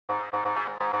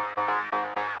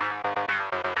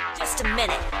Just a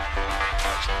minute.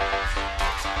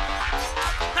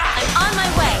 I'm on my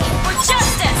way for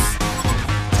justice!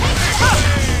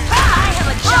 I have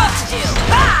a job to do!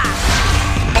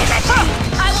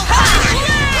 I will punish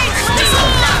you! This will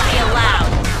not be allowed!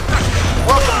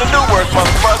 Welcome to Newerth,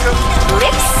 motherfucker!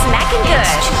 Lips smacking good!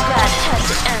 It's too bad it had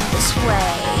to end this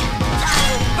way. I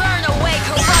will burn away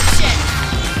corruption!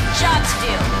 Job to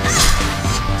do.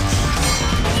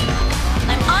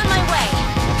 I'm on my way.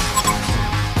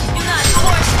 Do not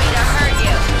force me to hurt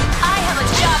you. I have a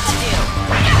job to do.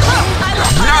 I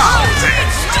will punish you.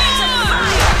 Streams of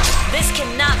fire. This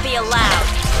cannot be allowed.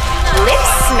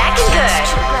 Lips smacking good! It's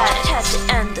too bad it had to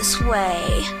end this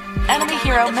way. Enemy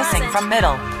hero missing from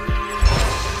middle.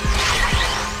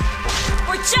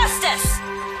 For justice!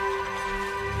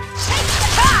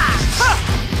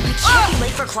 You can't be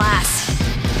late for class.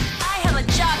 I have a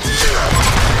job to do.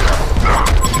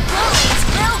 Bullies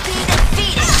will be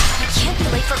defeated. You can't be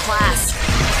late for class.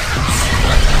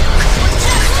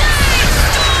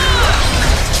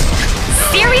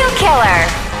 Serial killer!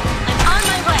 I'm on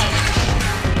my way.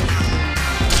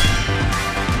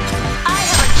 I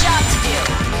have a job to do.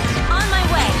 On my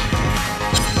way.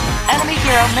 Enemy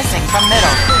hero missing from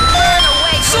middle. Burn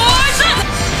away swords of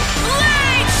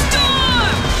blade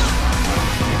storm.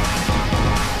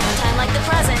 No time like the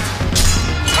present.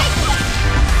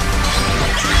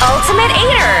 Ultimate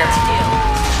Aider!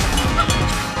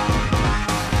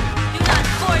 Do not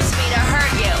force me to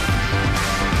hurt you.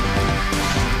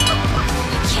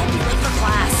 You can't be late for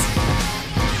class.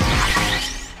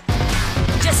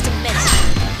 Just a minute.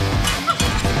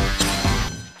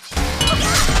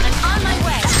 I'm on my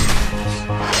way.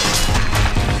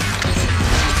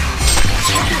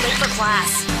 You can't be late for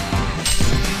class.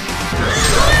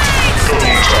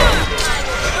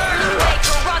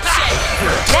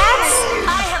 That's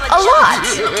I have a lot!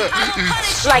 I will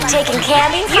punish you. Like taking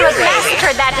candy from a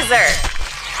massacred that dessert.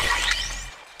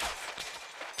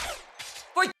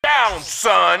 Down,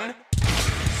 son!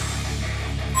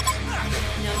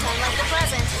 No time like the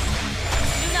present.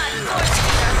 Do not force me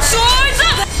to hurt. Swords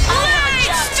of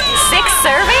blade storm. 6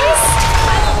 servings?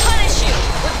 I will punish you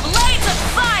with blades of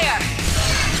fire.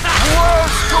 I'm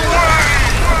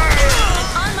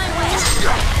on my way.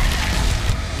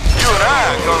 You and I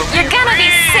are gonna be You're gonna be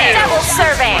sick! Double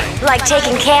serving! Like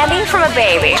taking candy from a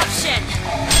baby. Corruption.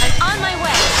 I'm on my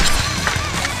way.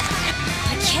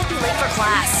 I can't be late for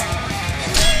class.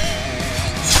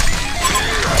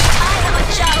 I have a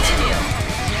job to do.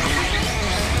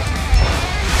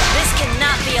 This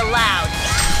cannot be allowed.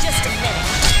 Just a minute.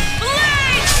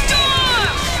 Blade storm!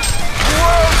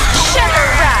 Sugar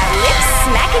ride! Lips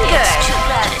smacking It's good! too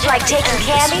bad it Like had to taking end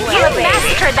candy this from a way.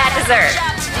 massacred that dessert.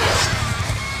 Job to do.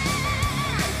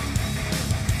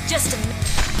 Just a minute.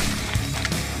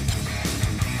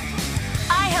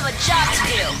 I have a job to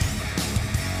do.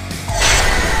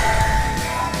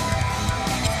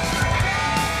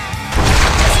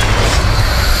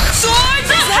 Swords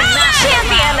of hell!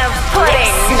 Champion of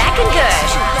pudding! Smacking good!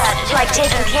 Like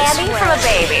taking candy from a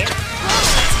baby.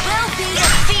 Bullies will be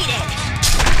defeated.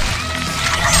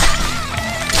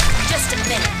 Just a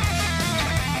minute.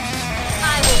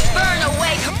 I will burn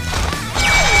away.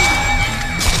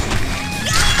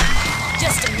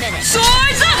 Just a minute.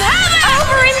 Swords of heaven!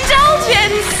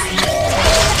 Overindulgence!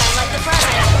 I like the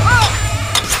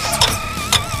present.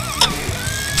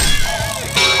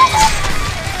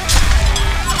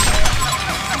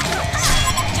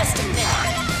 Just a minute.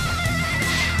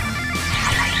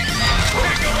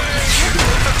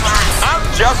 I'm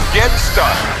just getting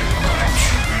started.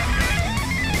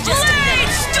 Just a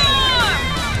minute. Storm!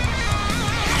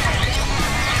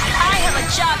 I have a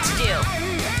job to do.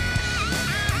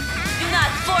 Do not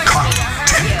force me to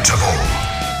hurt you.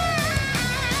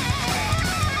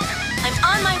 I'm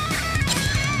on my...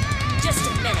 Just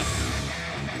a minute.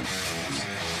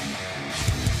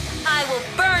 I will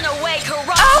burn away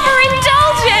corruption.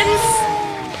 Overindulgence!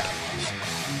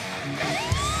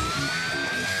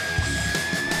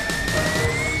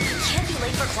 You can't be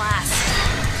late for class.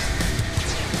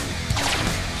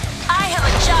 I have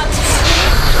a job to do.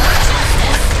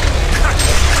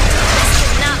 This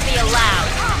cannot be allowed.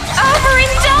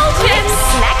 Overindulgence!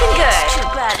 Smacking Too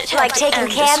good! bad it had Like to taking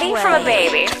end this candy from a way.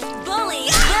 baby.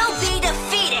 Bullies will be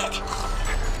defeated.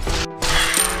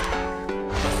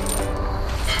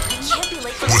 You can't be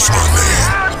late for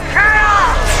class.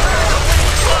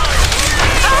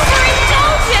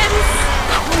 Overindulgence!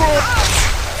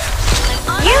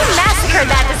 You massacred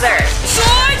that dessert.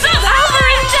 Swords of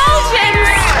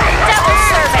Overindulgence! Double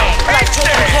serving! Like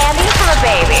taking candy from a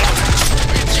baby.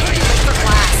 You can't be late for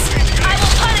class. I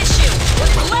will punish you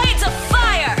with blades of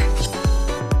fire.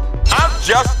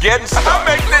 just getting started. I'll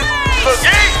make this look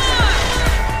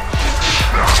easy.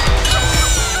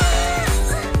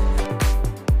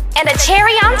 And a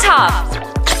cherry on top.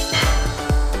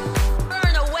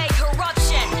 Burn away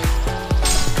corruption.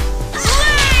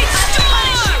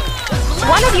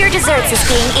 One of your desserts is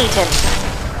being eaten.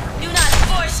 Do not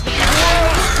force me to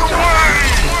hurt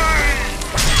you.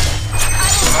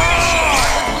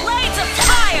 Blades of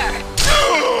fire.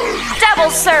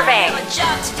 Double serving. I have a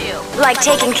job to do. Like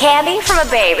taking candy from a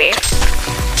baby.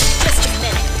 Just a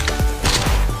minute.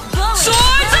 Bullies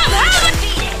Swords of Heaven!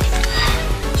 Defeated.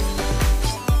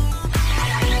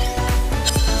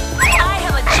 I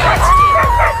have a job to do.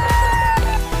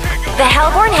 The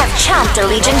Hellborn have chomped a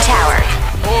Legion tower.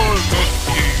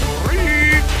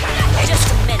 Just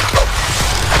a minute.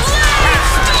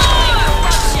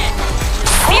 Corruption.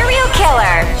 Serial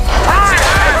killer.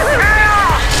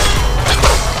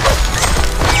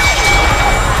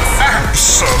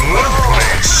 Absolutely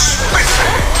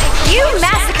spiffy! You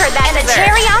massacred that and a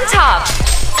cherry on top.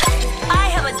 I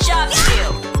have a job to do.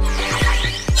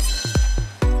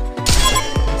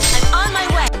 I'm on my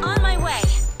way. On my way.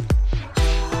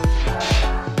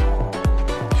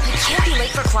 I can't be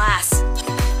late for class.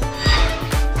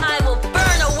 I will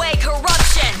burn away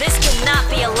corruption. This cannot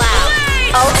be allowed.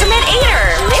 Ultimate Eater.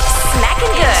 Lips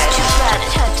smacking It's good. too bad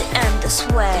it had to end this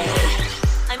way.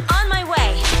 I'm on my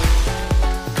way.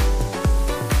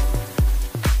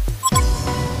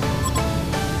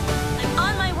 I'm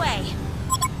on my way.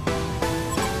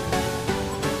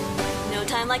 No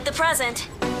time like the present.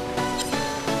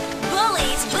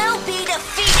 Bullies will be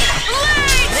defeated.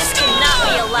 This cannot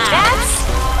be allowed. That's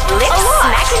lips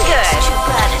smacking good. It's too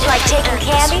bad it Like had to taking end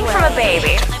candy this from a way.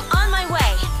 baby. I'm on my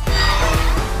way.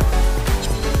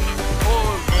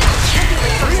 Can't be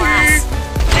late for class.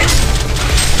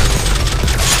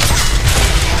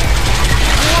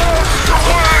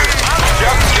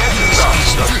 Just getting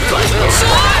started. 6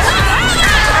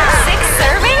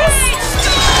 servings?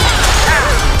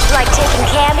 Like taking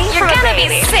candy from a baby. You're gonna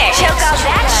be sick. Choke out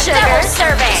that sugar. Double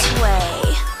serving. This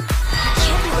way. I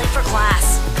can't be late for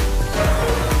class.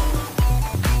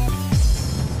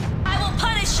 I will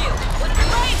punish you with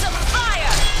blades of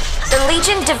fire. The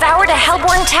Legion devoured a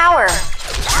Hellborn tower.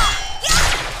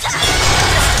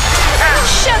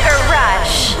 Sugar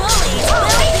rush. Bullies will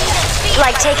be defeated.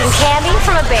 Like taking candy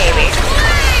from a baby.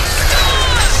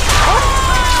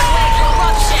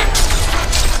 Corruption.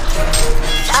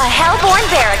 A Hellborn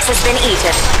barracks has been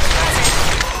eaten.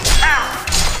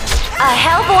 A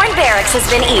Hellborn barracks has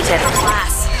been eaten.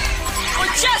 Class. For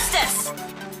justice.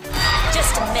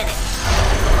 Just a minute.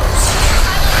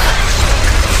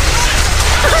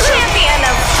 Champion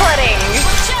of pudding.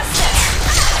 For justice.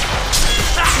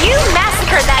 You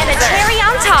massacred that and a cherry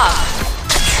on top.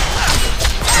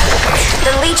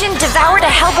 The Legion devoured a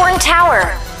Hellborn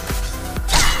tower.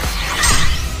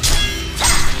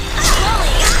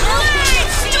 Bullies will be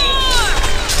defeated.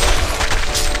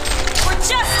 For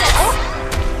justice.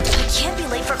 I can't be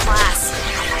late for class.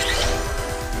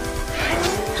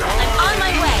 I'm on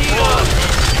my way.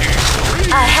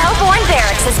 A Hellborn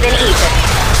barracks has been eaten.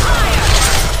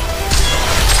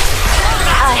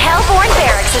 A Hellborn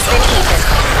barracks has been eaten.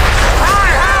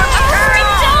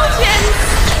 Indulgence!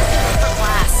 For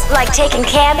class. Like taking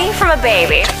candy from a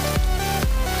baby.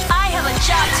 I have a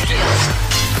job to do.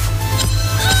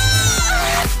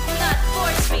 Do not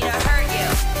force me to hurt you.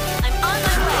 I'm on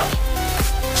my way.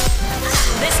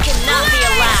 This cannot be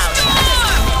allowed.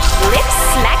 Lips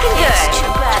smacking It's too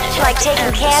good. bad it had Like to taking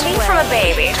end this candy way. from a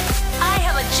baby. I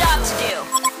have a job to do.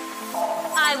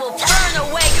 I will burn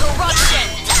away corruption.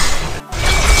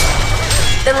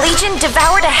 The Legion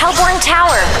devoured a Hellborn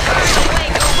tower. Burn away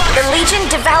corruption. The Legion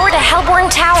devoured a Hellborn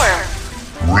tower.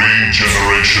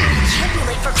 Regeneration! Can't be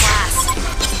late for class.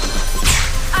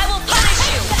 I will punish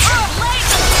you.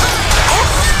 Blades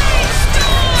of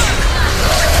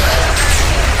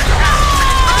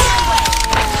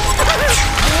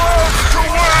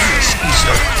This is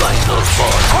the final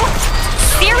boss!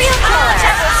 Serial killer.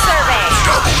 Double serving.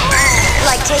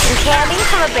 Like taking candy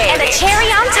from a baby. And a cherry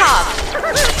on top.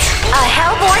 A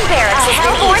Hellborn barracks has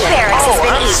been eaten. Oh,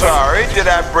 I'm sorry. Did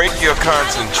I break your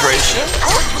concentration?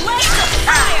 blades of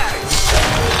fire.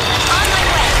 On my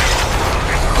way.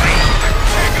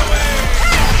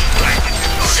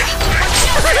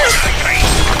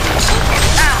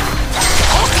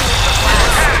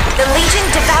 The Legion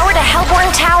devoured a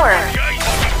Hellborn tower.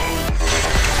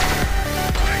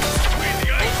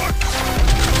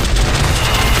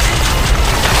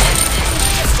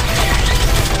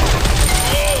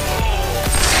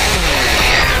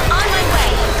 On my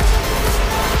way.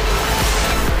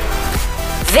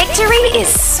 Victory is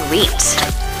sweet.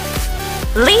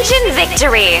 Legion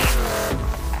victory!